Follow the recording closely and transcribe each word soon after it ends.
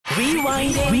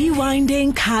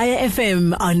Rewinding Kaya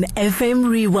FM on FM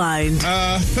Rewind.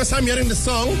 First time hearing the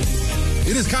song,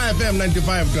 it is Kaya FM 95.9. A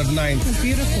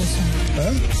beautiful song.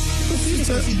 Huh?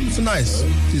 It's nice.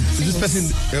 This person,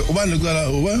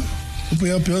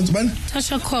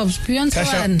 Tasha Cobbs, Beyonce.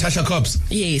 Tasha Cobbs.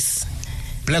 Yes.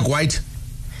 Black, white.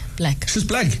 Black. She's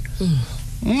black.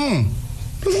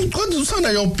 Usana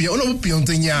yo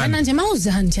Beyonce nyana. Mana nje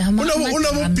mawuza nje ama.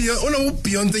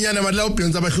 Beyonce nyana madla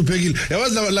Beyonce abahluphekile.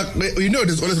 Yawazi like you know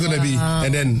there's always going to be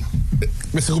and then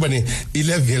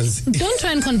levels. Don't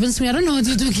try and convince me. I don't know what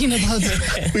you're talking about.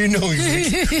 We know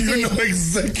exactly. You know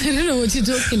exactly. I don't know what you're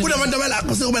talking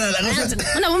about.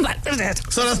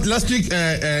 So last week,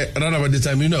 around about this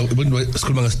time, you know,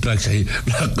 school structure here.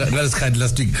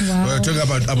 Last week, we were talking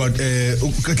about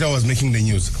Katla was making the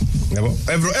news.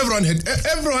 Everyone.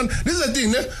 This is the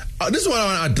thing. This is what I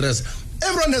want to address.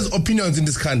 Everyone has opinions in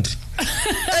this country.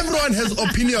 Everyone has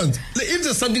opinions. Like, if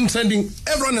there's something trending,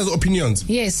 everyone has opinions.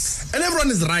 Yes. And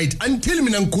everyone is right until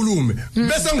mina ngkhulume.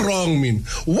 Bese wrong mean.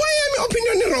 Why am I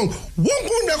opinion wrong? Wonke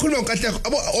umuntu uyakhuluma kahle.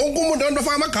 Wonke umuntu abantu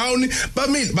bafaka amagawuni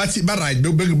bamile bathi ba right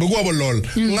bekuwabo lol.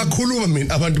 Ngakhuluma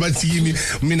mina abantu bathi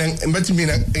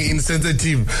mina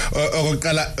insensitive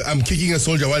oqala I'm kicking a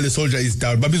soldier while the soldier is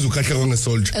down. Babiza ukahle konke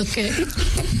soldier. Okay.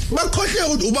 Bakhohle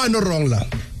ukuthi ubani wrong la.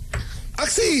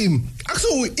 Akusim.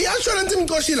 I-insurance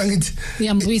imqoshila ngithi.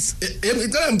 Ngiyambuyisa.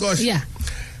 Ngicela ngqoshe. Yeah.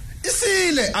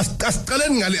 Isile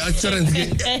asiqaleni ngale insurance ke.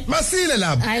 Basile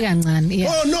lapha. Hayi kancane.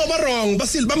 Yeah. Oh no, ba wrong.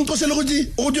 Basile bamqoshela ukuthi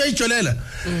uyayijolela.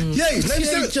 Yey,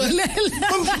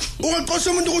 uqoshe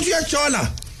umuntu ukuthi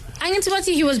uyajola.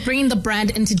 Angithi he was bringing the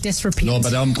brand into disrepute. No,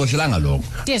 but amqoshelanga lokho.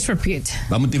 Disrepute.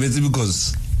 Bamutivetse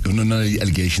because you know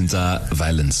allegations are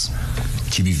violence.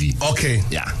 GBV. Okay.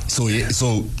 Yeah. So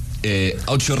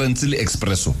Outsurance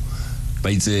Expresso.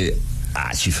 But it's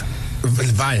chief.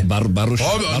 Vai. Mangabe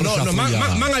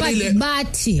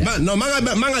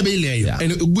leyo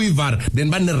and kuyivar then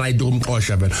bane right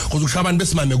ukumqosha vela because ukusha abantu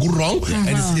besimame ku wrong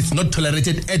and it's not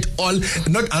tolerated at all.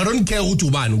 Not I don't care ukuthi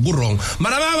ubani ku wrong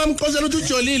mara bamqoshela ukuthi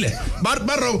ujolile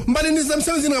ba wrong mbalini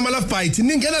semsebenzini ngama love bite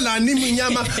ningena la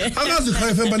niminyama akazi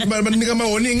KFM banika ama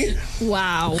warning.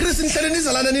 Wow. Christine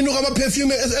hlaleniza lana ninuka ama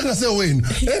perfume engase wena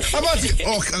abathi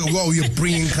oh wow you're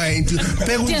bringing kind to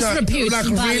disrepute like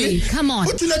really come on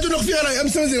uthi lethu nokufika la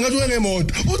emsebenzini ngathi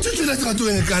unemoto uthi lethu ngathi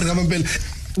unekari ngamampela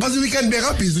because we can make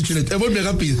up busy uthi lethu ebo make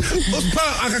up busy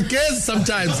usipha akagezi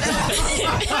sometimes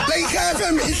like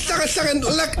KFM it's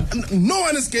like no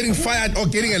one is getting fired or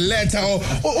getting a letter or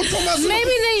Thomas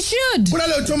maybe they should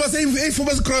kunalo Thomas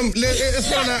Fubas Chrome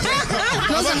esifana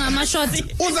ngama short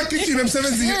uza kitchen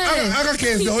emsebenzini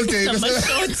akagezi the whole day and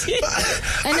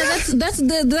that's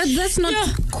not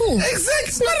cool. Exactly.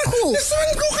 It's not cool.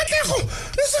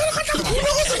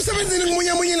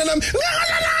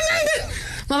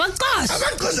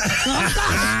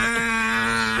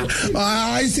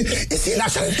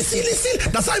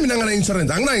 That's why I'm not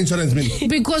insurance. I'm not insurance.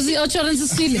 Because the insurance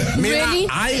is silly. Really?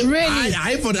 Really?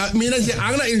 I for that.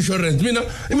 I'm not insurance.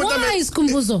 Why is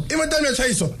Kumbuzo? I'm not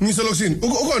chaiso. Misoloxin.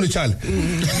 Uko no chal. I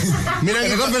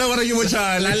got better what you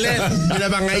chal. Mina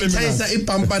bangai chaisa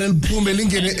ipampar el pume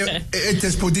lingene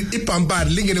dashboard ipampar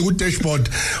lingene good dashboard.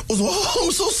 Oh,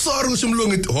 I'm so sorry.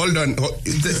 Hold on.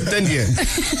 Stand here.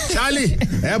 Charlie.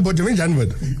 But you mean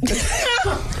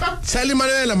Charlie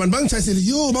Manela man bang chasile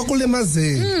yo bakule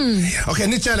maze. Okay,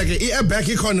 ni chala ke back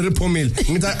ikhona rephumile.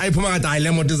 Ngithi ayiphuma ngathi hayi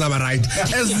le moto izaba right.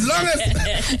 As long as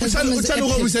uchala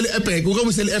ukubuyisela epic,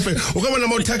 ukubuyisela epic. Ukubona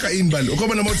mawuthaka in bali,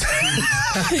 ukubona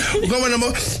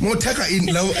mawuthaka in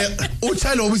la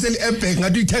uchala ukubuyisela epic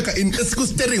ngathi uyithaka in ku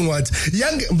steering what.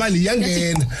 Young bali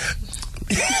yangena.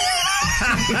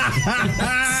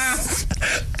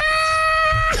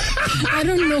 I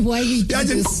don't know why we do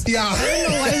this. Yeah. I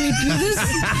don't know why we do this.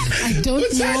 I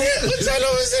don't know.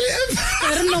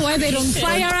 I don't know why they don't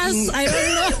fire us. I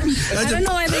don't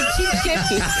know why they keep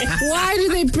why do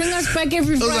they bring us back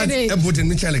every Friday? Le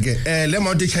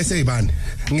mawuthi chayise ibani.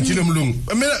 Ngithile umlungu.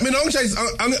 Mina ngishayisa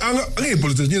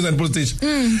angipolice station and police station.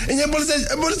 Enye police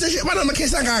station bana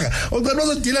amakhesi angaka. Uqala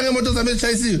bazodila ngemoto zami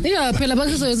echayisiwe. Yeah, phela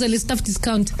bakuzoyenza staff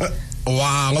discount.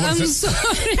 Wow, I'm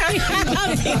sorry.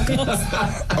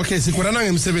 Okay, sikhona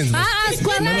ngemsebenzi.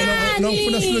 Sikhona. No,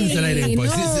 ufuna silungise la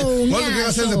boys. Wazi ke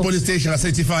asenze police station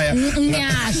acertify.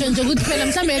 Ngiyasho nje ukuthi phela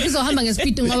mhlambe yake izohamba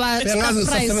ngespeed ngoba Bengazi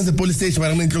sasebenza police station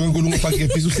bana ngenhloko enkulu ngifake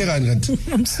ebhisi uhlekani kanti.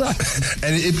 I'm sorry.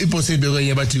 And impossible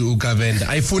kwenye bathi ugavenda.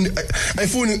 Ayifuni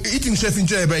eating chef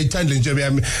njeba ayithanda njeba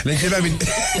yami. Le njeba yami.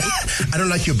 I don't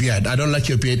like your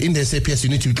beard. In the SAPS you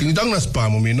need to clean. Don't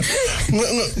spam mina.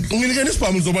 Nginikeni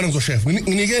spam ngizobana ngizochef.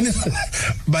 Nginikeni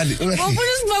bali. Ufuna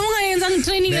spam ungayenza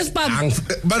ngitraining spam.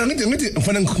 Bara ngithi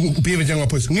ngifana ngibheve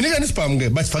njengaphoyisa. Nginikeni spam ke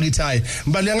bathi faka ithai.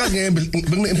 Mbali yangazi ngembe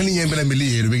ngiyembe la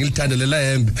miliyelo bengilithanda lela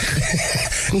yembe.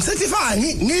 Ngicertify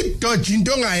ngidoje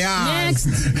into ongayazi.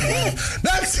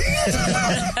 Next.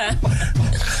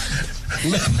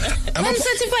 When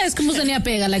certify isikhumbuzane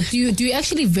yabheka, like do you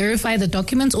actually verify the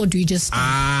documents or do you just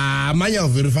manje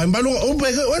verify mbalo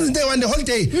ubheke wenze day one the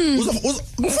holiday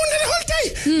ngifundele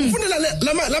holiday ngifundela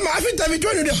lama affidavit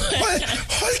wena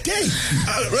holiday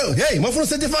hey mafuna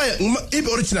certify if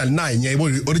original nayi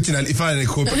ngiyayibo original ifana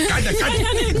necopy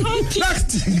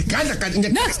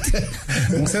next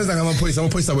ngisenza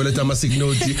amaphoyisa boletha ama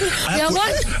signoti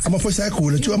amaphoyisa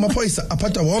ayagula nje amaphoyisa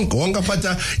aphatha wonke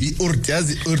aphatha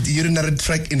iurtiazi urinary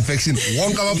tract infection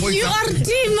wonke amaphoyisa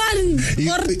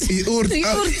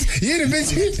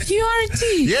URT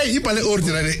yeah ibhale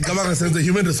ordinary kabanga senze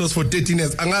human resource for 13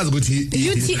 years angazi ukuthi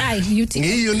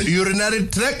UTI urinary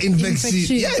tract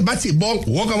infection yeah bathi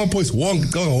wonke amaphoyisa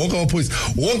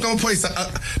wonke amaphoyisa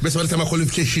bese baletha ama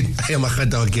qualification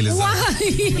ayamahada wageleza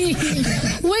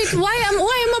wait why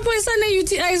amaphoyisa ne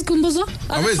UTIs kumbuzo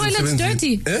are toilets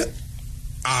dirty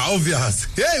obvious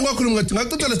hey ngakhuluma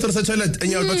ngaxoxa le story sa toilet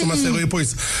enyawo bathi maseko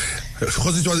yepolice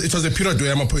because it was a period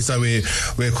where amaphoyisa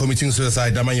were committing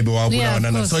suicide amanye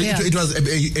bewabulawana so it was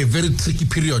a very tricky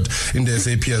period in the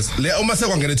SAPS le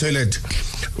umaseko ngene toilet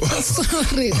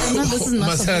sorry no this is not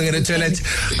maseko ngene toilet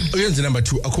uyenze number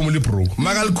 2 akhumula ibrook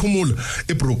makalikhumula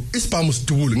ibrook isibhamu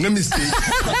sidubule ngemistake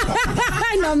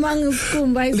no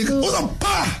mangisikhumba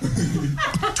uzapha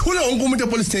thula wonke umuntu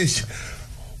epolice station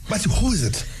but who is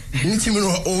it ngithi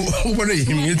mina ubone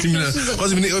yimi ngithi mina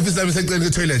because mina office yami secela ke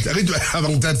toilet akithi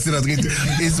abangithatha serious ngithi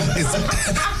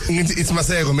it's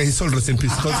Maseko may his soul rest in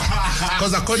peace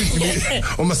because according to me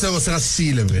uMaseko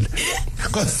sekasishile vele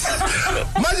because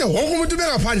manje wonke umuntu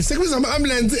bengaphandle sekubiza ama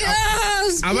ambulance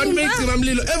abantu becima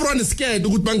umlilo everyone is scared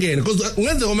ukuthi bangene because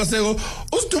ungenze uMaseko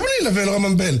usidubulile vele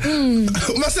kwamampela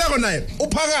uMaseko naye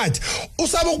uphakathi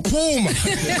usaba ukuphuma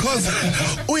because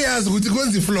uyazi ukuthi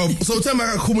kwenza iflop so uthema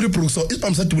kakhumula ibrook so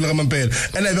isibhamu dubula kamampela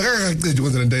and ayibekakaqedi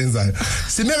ukwenza lento ayenzayo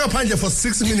simeka phandle for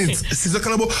 6 minutes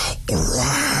sizokhala bo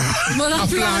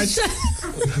flash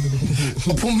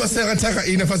uphuma sekathaka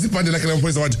ina fast ibhande lakhe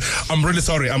lamphoyisa wathi I'm really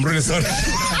sorry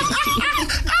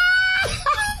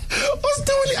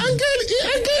usituli uncle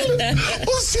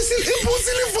usisile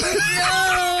impulsive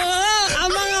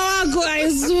amanga wakho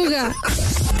ayisuka.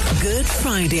 Good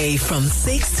Friday from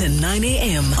 6 to 9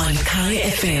 a.m. on Kai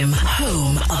FM,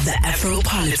 home of the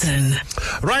Afropolitan.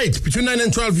 Right, between 9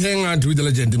 and 12, hang out with the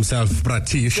legend himself,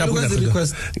 Brati.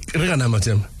 Request.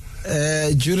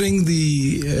 During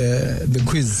the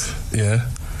quiz. Yeah.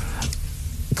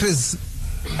 Chris,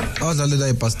 I was a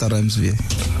little Pastor Rhymes here.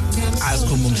 As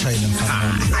come China.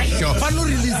 I no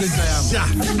release the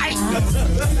jam.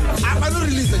 I no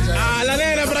release the jam. La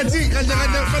nena Brati,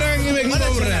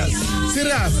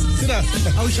 serious.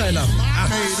 How China?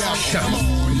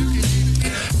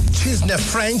 She's the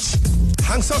French.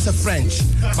 Hang sauce of French.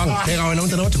 Bang hang on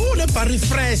the road. Oh, the Paris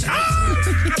fresh.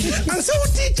 And so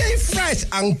DJ fresh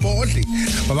and body.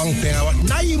 Bang hang on.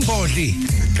 Nine body.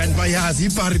 Can buy us the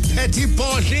Paris petty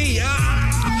body.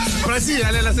 Brazil,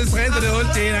 let's say the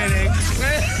whole thing.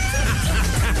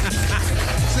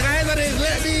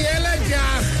 Let me yellow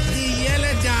jack.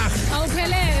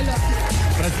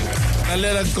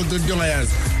 Okay,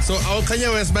 so our Kanye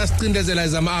West best trindezela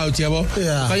izama out yabo.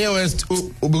 Kanye West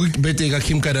ubeteka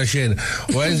Kim Kardashian.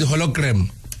 Wenza hologram.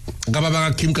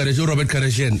 Ngababa Kim Kardashian Robert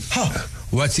Kardashian.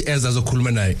 Wathi eza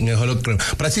zokhuluma naye ngehologram.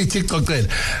 But I TikTok cela.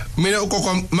 Mina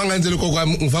ukoko mangenzela ukoko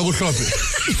ngifaka uhlophe.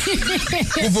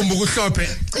 Uvumba ukuhlophe.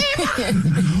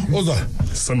 Uzwa.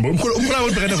 Sanbo umkhula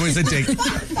ubhekana voice attack.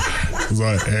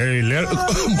 Uzwa hey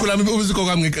umkhula ubuziko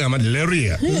kwami ngegama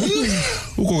Leria.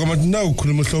 Ukoko mathi na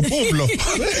ukhuluma uhlophe ublo.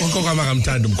 Ukoko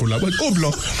amangamthanda umkhula.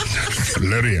 Ublo.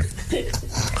 Leria.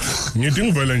 Ngithi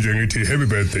ngivela nje ngithi happy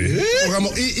birthday. Ukamo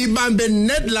ibambe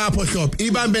net lapho hlophe.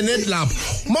 Ibambe net lapho.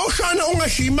 Mawushana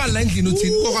ungashiya imali la endlini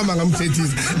uthini kokama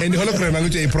ngamthethisa and hologram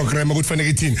ngithi ay program ukuthi fanele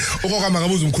ithini okokama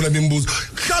ngabuza umkhula bembuzo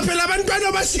mhlophe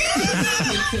labantwana basi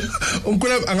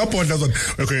umkhulu angabhodla zona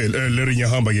okay lerinya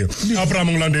hamba ke Abraham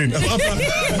ngilandeni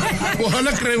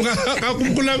uhala creme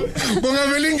umkhulu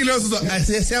bongavela ingilosi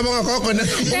siyabonga khona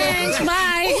Thanks,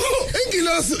 bye.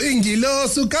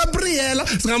 Ingilosi Gabriela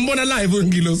singambona live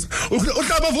ingilosi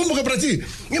uhlaba vumbuke brati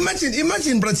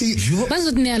imagine brati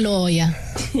Bazokunika lawyer.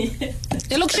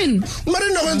 Election. mara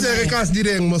nokwenzeka kasi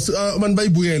direng abantu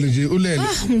bayibuyele nje ulele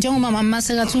Njengoba mama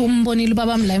sekathi umbonile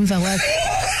ubaba mla emva kwakhe.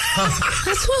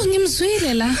 Athiwa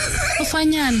ngimzwile la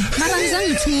ufanyana. Mara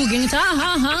ngizangithuke ngithi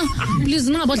ha please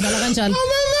ningabodlala kanjalo.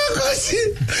 mama kasi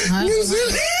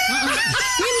ngizwile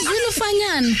Ngimzwile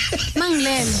ufanyana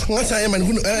mangilele. ngathi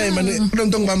man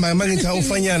kunento ngibamba mangithi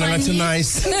ufanyana ngathi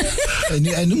nice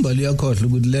Ayinumbali yakhohle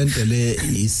ukuthi lento le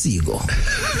isiko.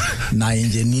 Naye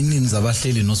nje nini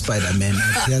zabahleli no Spider-Man.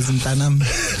 Yazi mntanami.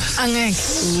 Angeke.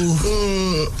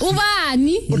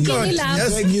 Ubani? Ngini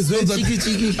lapho. Ngizwe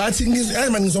chiki. athi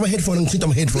man ngizoma headphone ngithinta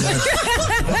ama headphone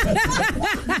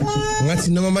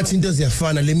ngathi noma mathi into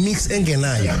ziyafana le mix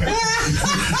engenayo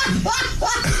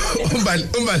umbali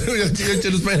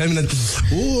uyatshela uSpider-Man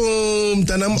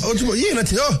mntanami uthi yini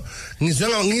athi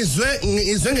ngizwe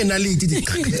ngenaliti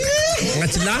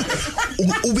ngathi la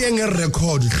ubuye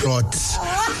ngerecord shot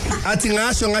athi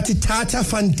ngasho ngathi Tata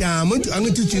Van Damme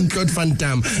angithi Jean-Claude Van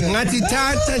Damme ngathi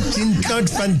Tata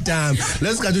Jean-Claude Van Damme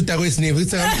lesikhathi uDakwe Snave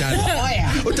uthi kamdala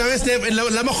uDakwe Snave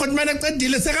lama hotman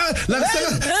aqedile seka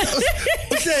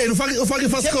uhleli ufake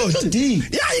fast code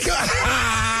yayike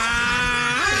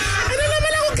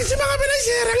Kishima ngabe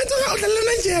Nigeria ngithola udlala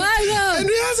Nigeria and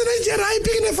uyazi Nigeria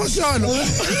ayipikine for sure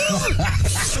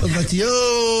but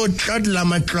yo tadla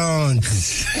matlonti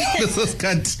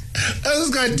lesosikhathi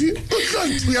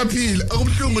uhlonti uyaphila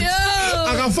akubhlungu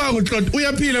akafanga uhlonti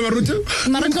uyaphila marutho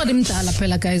Marutho imdala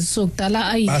phela guys so kudala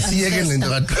ayi asiyeke lento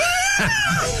kade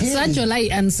sajola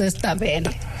ancestor vele.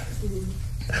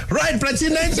 Right,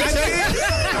 Platina.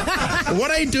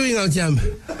 What are you doing, Aljam?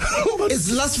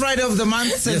 It's last Friday of the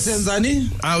month, Senzani.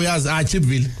 Yes,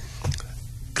 Chipville.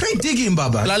 Great digging,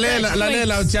 Baba. Lalela,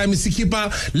 Aljam, Sikipa,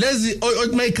 Lezi,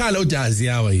 my color, Jazzy.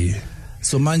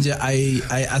 So, Manja,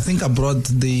 I think I brought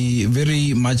the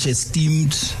very much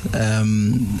esteemed,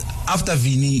 after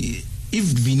Vini, if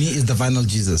Vini is the final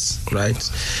Jesus,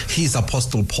 right? He's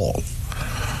Apostle Paul.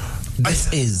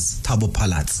 This is Thabo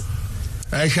Phalatse.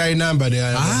 I shy number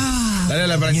there.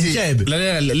 Lalela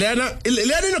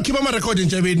no keep my recording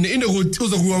Njebeni in the good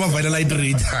uzokuwa ama vinyl light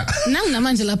reader.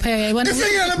 Namanje lapha yayibona.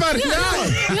 Isengela bar. You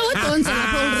don't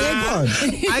lapha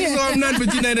I saw 9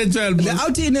 between 9 and 12. They're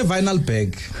out in a vinyl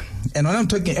bag. And when I'm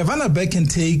talking, a vinyl bag can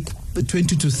take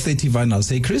 20 to 30 vinyls,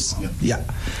 hey Chris? Yeah.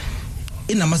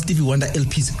 In a Stevie Wonder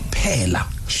LPs, Pela.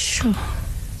 Sure.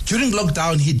 During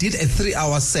lockdown, he did a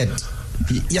 3-hour set.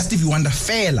 Yes, Stevie Wonder,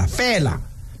 Fela.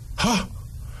 Huh?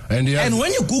 And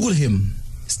when you Google him,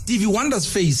 Stevie Wonder's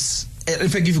face, in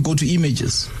fact, if you go to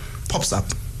images, pops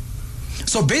up.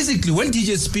 So basically, when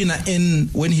DJ Spinner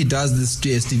when he does this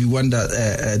Stevie Wonder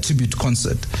tribute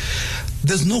concert,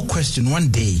 there's no question one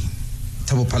day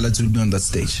Thabo Phalatse will be on that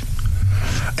stage.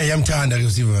 I am tired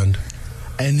of Stevie Wonder.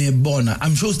 And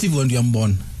I'm sure Stevie Wonder is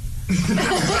born.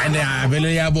 And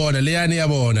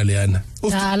Leana.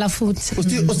 Dala futhi.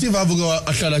 Steve avuka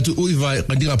ahlala thi uyiva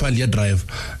kanti ngaphandle ya drive.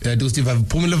 Yathi Steve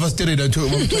aphumule fa steering to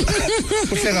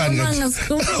uhlekani ngathi.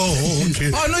 Oh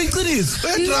okay. Oh no iqiniso.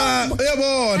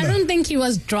 Uyabona. I don't think he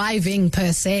was driving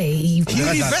per se. He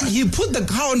put the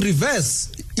car on reverse.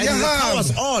 And the car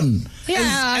was on.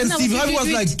 Yeah, and Steve Harvey was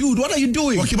like, dude, what are you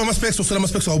doing? Wakhipha ama specs usela ama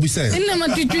specs awubisela. Inama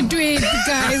tweet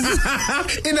guys.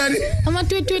 Inani? Ama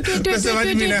tweet. Bese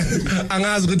bathi mina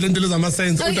angazi ukuthi lento lezama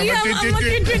science kodwa ama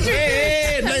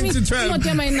 9 to 12.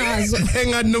 Mothema inazo.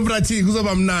 Engathi no Brathi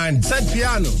kuzoba mnandi. Sad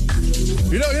piano.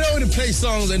 You know when you play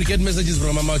songs and you get messages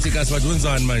from Amautika but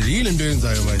wenzani manje yini into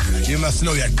yenzayo manje. You must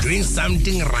know you're doing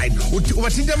something right.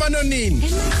 Ubathinta manonini.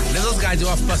 Lezo sikhathi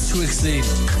wa past 2 ekseni.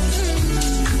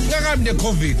 Ngakamne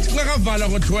COVID ngakavala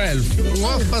ngo12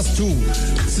 ngo-past 2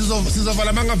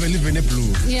 sizovala mangavela even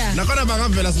eblue nakhona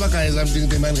bangavela sibagaye something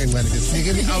demani kancane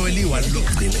sike aweli 1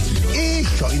 lokugcina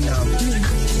isho inamba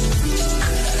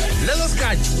lezo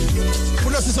sikhathi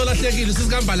kulo sisolahlekile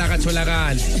sisikambala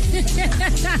katholakala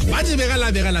bathi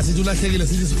bekala sithi ulahlekile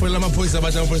sithi sifonela amaphoyisa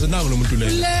abathi amaphoyisa naku lo muntu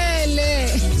lele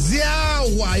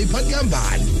ziyawa iphathi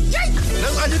kambali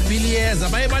lezo ibhiliyeza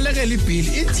bayibalekela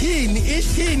ibhili ithini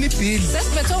ibhili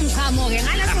sesibethe umchamo ke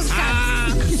ngaleso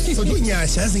sikhathi so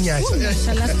dunyasha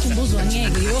zinyasha la sikhumbuzwa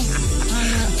ngeke yo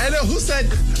and who said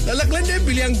la klente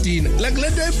ebill yangidina la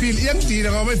klente ebill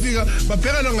yangidina ngoba befika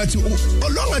babheka longathi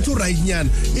longathi right nyana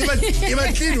iba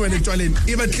clean wena etshwaleni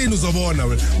iba clean uzobona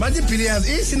wena manje ibill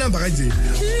yazi isinamba kanje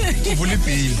uvula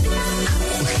ibill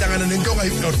uhlangana nento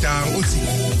ongayidodanga uthi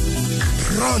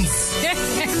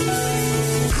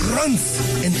prawns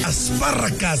and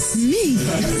asparagus. Me?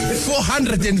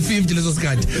 450 leso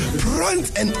sikhathi.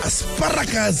 Prawns and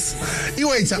asparagus.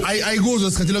 Iwaiter, I go to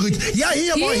sikhathi lokuthi, yeah,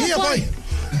 here boy.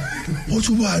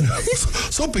 Uthi ubani?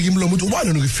 So bheka imlomo uthi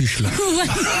ubani nokufish la.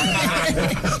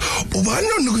 Ubani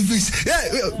nokufish? Yeah,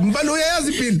 mbalo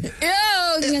uyayazi iphini. Yo,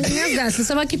 ngiyazi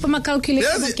sabakhipha ama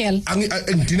calculator girl.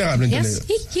 Angidina kabi lento leyo.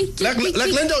 Yes. Like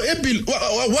lento ebill.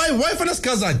 Why fana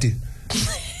sikazade?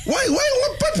 Why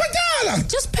patala?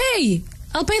 Just pay.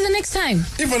 I'll pay the next time.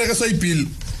 If I like say bill,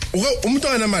 umuntu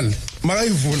anamali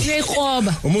makayivula.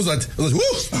 Uyayikhoba. Umuzathi, uvula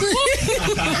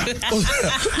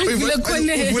khona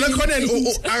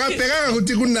akabhekanga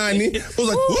ukuthi kunani,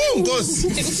 uzathi, Nkosi.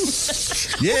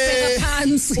 Yeah.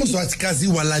 Uzathi kazi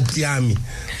wallet yami.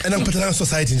 Angiphathelanga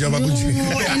society njengoba kunje.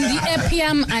 And the app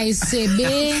yam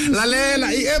ayisebenzi.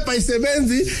 Lalela, i-app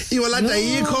ayisebenzi, i-wallet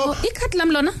ayikho. Ikhathi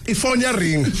lami lona? Ifone ya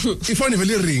ring. Ifone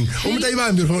vele ring. Umuntu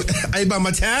ayibamba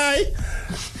athi, "Hayi."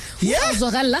 Yeah.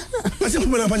 Uzwakala. Mase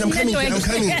phumela phanja mkhani.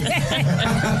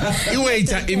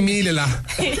 Iwaiter imile la.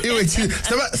 Iwaiter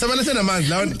sabalethe namanzi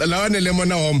lawa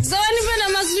nelemon home. Sawani phela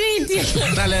ama-sweet.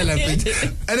 Lalela mfethu.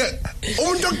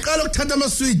 Umuntu oqala ukuthatha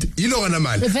ama-sweet yilo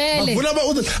ngamali. Bavula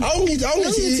awungithi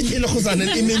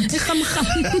ilokhuzana imenti.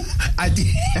 Khamkham.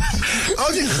 Ati.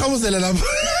 Awuthi ngikhamuzela lapho.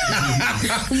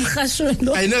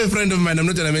 Umkhashulo. I know a friend of mine, I'm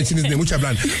not going to mention his name,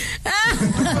 uChablan.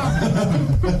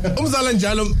 Umzala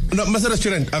njalo mase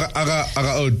restaurant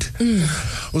aga old.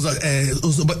 Uza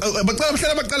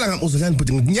baqala ngam uzolani but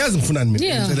ngiyazi ngifunani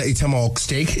mina. Ngicela i-tomahawk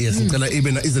steak, yes, ngicela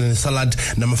ibe na izine salad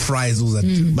nama fries uza.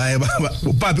 Baye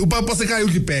upapa sekhaya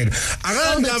udla ibheka.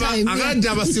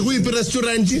 Akandaba sikuyiphi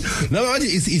restaurant noma bathi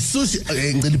isushi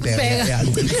ngicela ibheka. Yeah,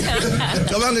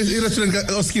 ngicela.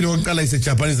 I-restaurant oskini oqala ise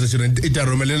Japanese restaurant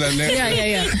itaromelela le.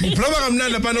 Yeah. Uphuma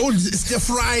kamnandi lapha stir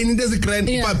fry into ezigrand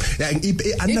pap.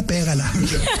 Anabheka la.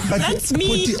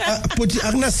 But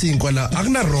akunasinkwa la,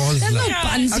 akuna rolls la.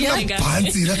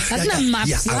 Akuna la. Akuna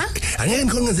maps la. Angeke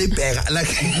ngikhongeze ibheka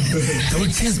like double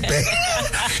cheeseburger.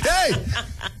 Hey!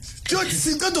 Jothi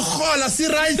sicela ukhola si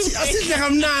right asidle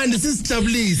kamnandi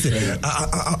sisijabulise.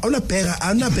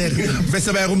 Awunabheka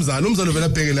bese baya kumzala vela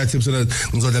bheke lathi ebusela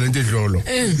ngizodla lento edlolo.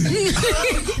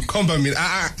 Khomba mina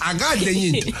akadle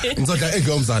into ngizodla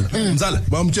edlo umzala. Umzala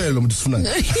bamtshela lo muntu sifunani.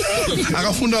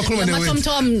 Akafunda ukukhuluma newe.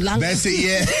 Bese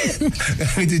yeah.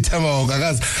 Ngithi tomahawk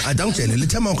akazi adangitshele le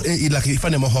tomahawk like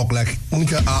ifane mohawk like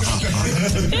ngithi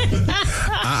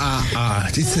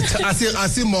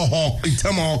asi mohawk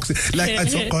tomahawk like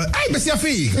atshoko ay bese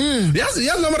yafika yazi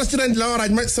noma restaurant la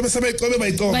right sebe qobe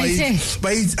bayicoba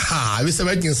bese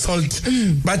bathi salt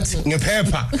but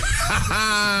ngepepper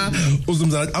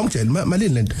uzumzala awungitshela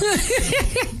malini lento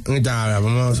ngidala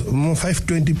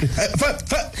 520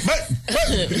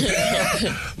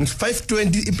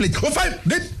 520 iplate 5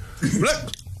 look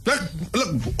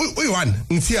uyi-1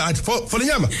 ngithiya athi for le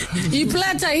nyama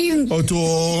iplata yini othi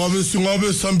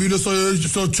ngabe sambile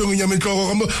sothunga inyama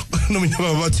enhloko noma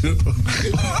inyama bathi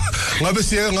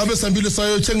ngabe sambile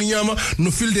sayothenga inyama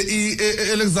no field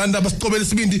Alexander basiqobela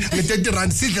isibindi nge-30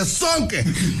 rand sidle sonke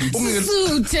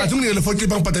athi ungiyele 40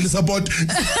 bangibhadala support.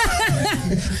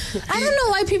 I don't know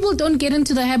why people don't get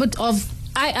into the habit of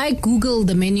I Google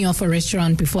the menu of a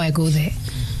restaurant before I go there.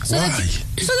 So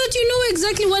that you know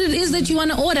exactly what it is that you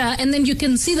want to order, and then you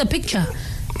can see the picture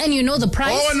and you know the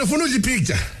price. Oh, and the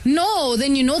picture. No,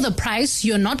 then you know the price.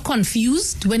 You're not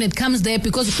confused when it comes there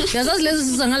because there's less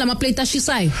sangala ma plate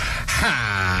shisai.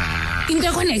 Ha.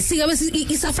 Into kona isiga bese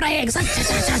isa fry exactly.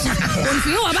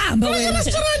 Konfiwa bamba wena.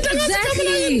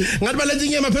 Exactly. Ngathi balethe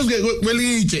inyama phezulu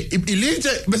kwelitshe. Ilitshe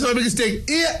bese babeka steak.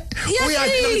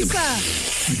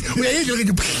 Uyayidla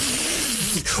ke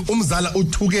umzala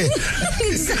uthuke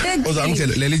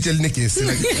uzangitshela lelitshe linegesi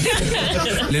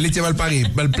lelitshe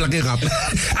balplake rap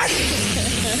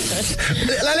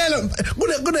lalela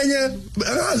kunenye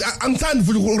angithandi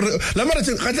futhi lamara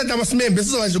khathatha amasimembe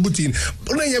sizoba nje ukuthini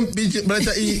kunenye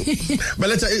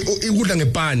baletha ikudla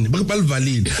ngepani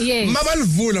balivalile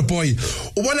mabalivula boy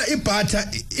ubona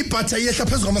ibhatha iyehla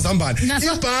phezulu kwamazambane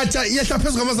ibhatha iyehla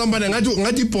phezulu kwamazambane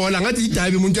ngathi ibhola ngathi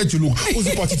idabi umuntu ejuluka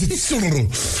uzibhatha ithi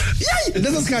yayi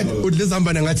lesa sikhathi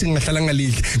udlezambane ngathi ngihlala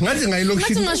ngalidle ngathi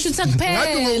ngayilokishini ngathi ngashutha kuphela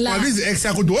ngathi ngabizi ex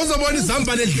yakho ukuthi uzobona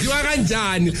izambane edliwa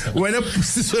kanjani wena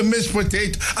siswe mashed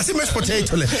potato. I say mashed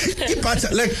potato le. Butter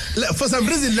like for some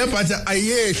reason le butter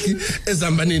ayehi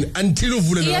ezambanini until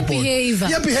uvule le ball.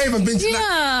 Yeah, behave bench. Yeah.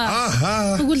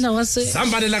 Aha. Ukudla kwase.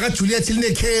 Somebody like Juliet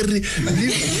line curry.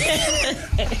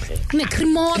 Ne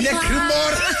cremor.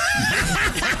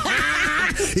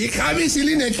 Ikhabisi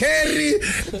line curry,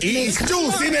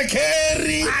 istew sine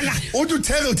curry. Uthi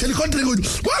uthele country good.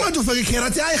 Kwangathi ufake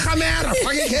carrot ayi khamera,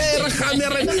 fake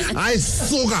khamera. Hayi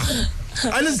suka.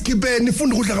 Alisikhipe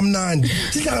nifunda ukudla kamnandi.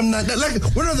 Sidla kamnandi. Like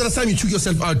when was the last time you took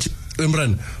yourself out,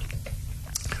 Imran?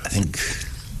 I think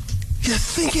You're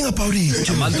thinking about it.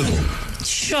 a month ago.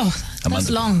 Sure. That's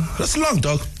long. That's long,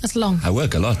 dog. That's long. I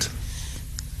work a lot.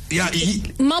 Yeah,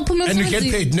 and And you get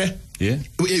paid, ne? Yeah.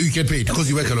 You get paid because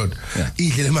you work a lot. Yeah.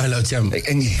 Idle mali awuthiyam.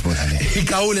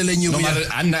 Ikawule lenyuku. No matter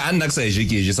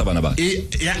anakusayijiki sabana ba.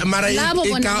 Yeah, mara Labo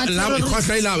bona labo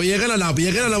ikhohla ilabo yekela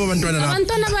labo bantwana lapho.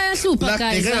 Abantwana bayahlupha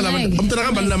guys. Yekela labo. Umntwana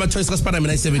kamba nama choice kaSpana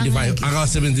mina 75.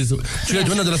 Akasebenzisa. Juliet,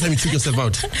 when was the last time you took yourself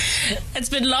out? It's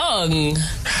been long,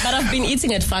 but I've been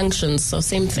eating at functions, so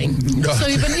same thing. So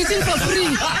you've been eating for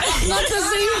free. Not the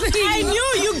same thing. I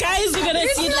knew you guys were gonna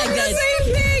see it like that.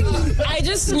 Same thing. I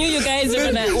just knew you guys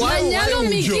were gonna. Manyalo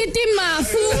mikiti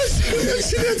mafu.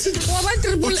 Waba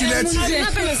triple M. I'm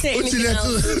not gonna say anything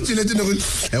else. Juliet no.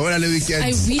 Wona le weekend. I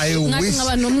wish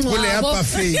ngaba nomncwabo. Kule ya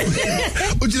buffet.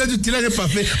 Juliet udila ke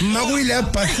buffet. Makuyile ya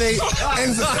buffet.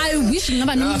 I wish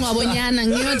ngaba nomncwabo nyana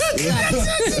ngiyothi.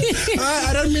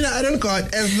 I don't go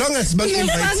out. As long as back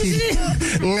invited.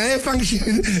 Ngaye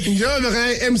function. Njobe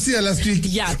ngaye MC last week.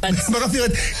 Yeah, but Makafika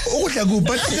ukudla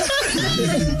kuphi?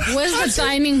 Where's the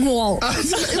dining hall?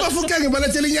 Ibafuka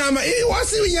ngibalethe inyama.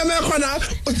 Wasi inyama yakhona.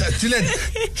 Juliet.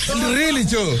 Really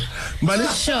Joe. Mbali?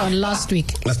 Sure, last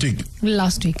week. Last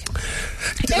week.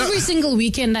 Every single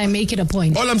weekend I make it a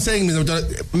point. All I'm saying is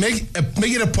make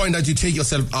it a point that you take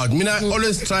yourself out. I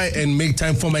always try and make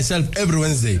time for myself every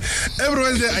Wednesday. Every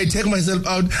Wednesday I take myself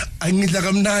out. I need like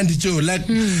kamnandi Joe. Like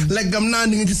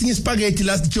kamnandi ngithi sinye spaghetti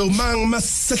last Joe.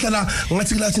 Masehla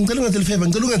ngathi la ngicela ungenzele favor,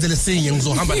 ngicela ungenzele sinye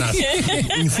ngizohamba naso.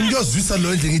 Ngifuna ukuyozwisa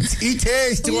lo nje ngithi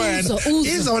i-taste wena.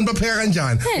 Iza abantu bapheka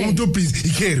kanjani? Umuntu busy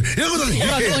ikeri. Brown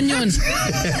onion.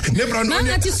 Ne brown onion.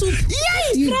 Ngathi soup.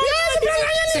 Yay!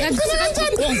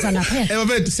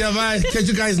 Catch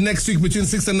you guys next week between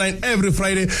 6 and 9 every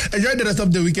Friday. Enjoy the rest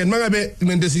of the weekend. Mangabe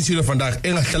nendesishilo vandag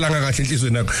engahlalanga kahle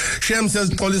enhlizweni yakho. Shem says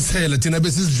xolisela thina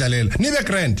besidlalela. Nibe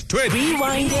grand.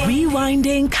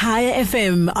 Rewinding Kaya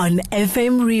FM on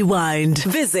FM Rewind.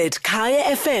 Visit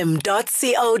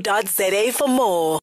kayafm.co.za for more.